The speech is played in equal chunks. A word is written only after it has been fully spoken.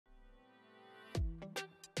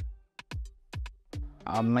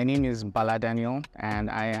My name is Bala Daniel, and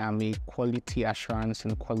I am a quality assurance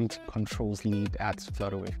and quality controls lead at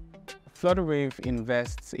Flutterwave. Flutterwave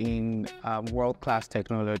invests in world-class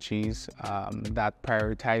technologies that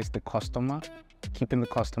prioritize the customer, keeping the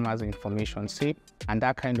customer's information safe, and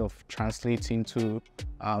that kind of translates into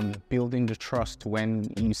building the trust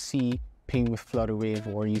when you see pay with Flutterwave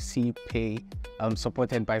or you see pay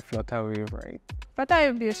supported by Flutterwave, right?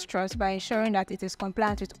 Flutterwave builds trust by ensuring that it is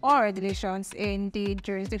compliant with all regulations in the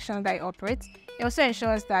jurisdiction that it operates. It also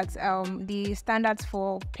ensures that the standards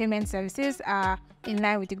for payment services are in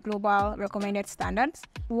line with the global recommended standards.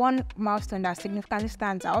 One milestone that significantly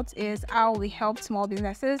stands out is how we helped small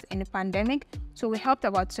businesses in the pandemic. So we helped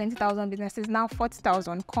about 20,000 businesses, now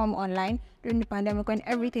 40,000, come online during the pandemic when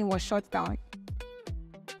everything was shut down.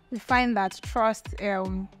 We find that trust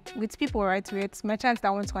with people, right, with merchants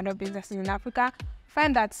that want to conduct businesses in Africa,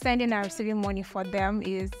 find that sending and receiving money for them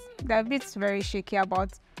they're a bit very shaky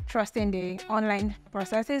about trusting the online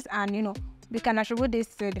processes. And we can attribute this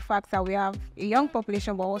to the fact that we have a young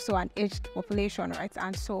population but also an aged population, right?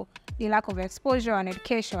 And so the lack of exposure and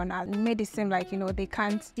education has made it seem like they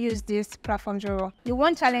can't use these platforms very well. The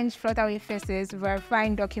one challenge Flutterwave faces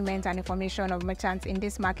verifying documents and information of merchants in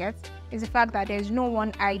this market is the fact that there's no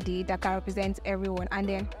one ID that can represent everyone. And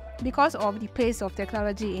then because of the pace of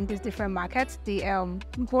technology in these different markets, the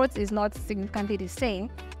growth is not significantly the same.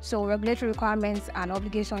 So regulatory requirements and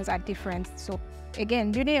obligations are different. So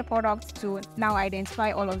again, building a product to now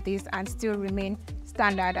identify all of this and still remain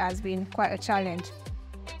standard has been quite a challenge.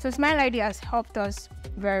 So Smile ID has helped us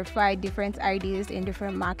verify different IDs in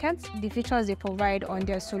different markets. The features they provide on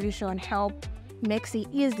their solution makes it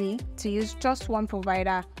easy to use just one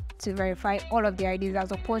provider to verify all of the IDs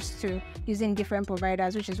as opposed to using different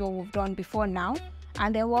providers, which is what we've done before now.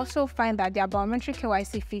 And then we also find that their biometric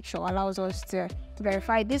KYC feature allows us to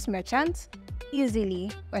verify these merchants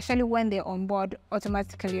easily, especially when they onboard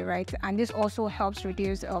automatically, right? And this also helps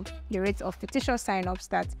reduce the rates of fictitious signups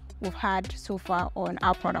that we've had so far on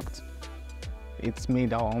our product. It's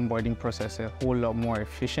made our onboarding process a whole lot more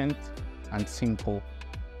efficient and simple.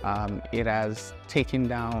 It has taken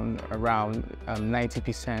down around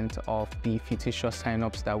 90% of the fictitious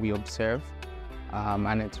signups that we observe,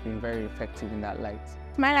 and it's been very effective in that light.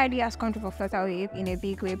 Smile ID has come to Flutterwave in a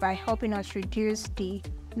big way by helping us reduce the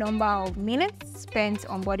number of minutes spent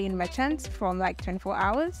onboarding merchants from like 24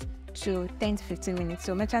 hours to 10 to 15 minutes.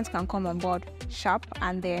 So merchants can come on board sharp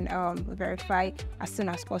and then verify as soon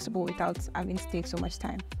as possible without having to take so much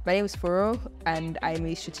time. My name is Furo and I'm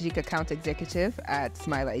a strategic account executive at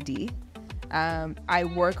Smile ID. I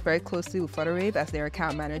work very closely with Flutterwave as their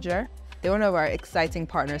account manager. They're one of our exciting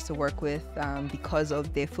partners to work with because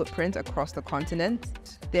of their footprint across the continent.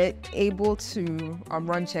 They're able to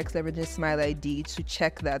run checks leveraging Smile ID to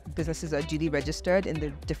check that businesses are duly registered in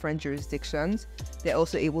the different jurisdictions. They're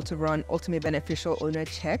also able to run ultimate beneficial owner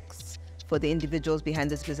checks for the individuals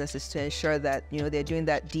behind these businesses to ensure that they're doing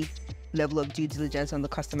that deep level of due diligence on the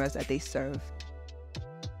customers that they serve.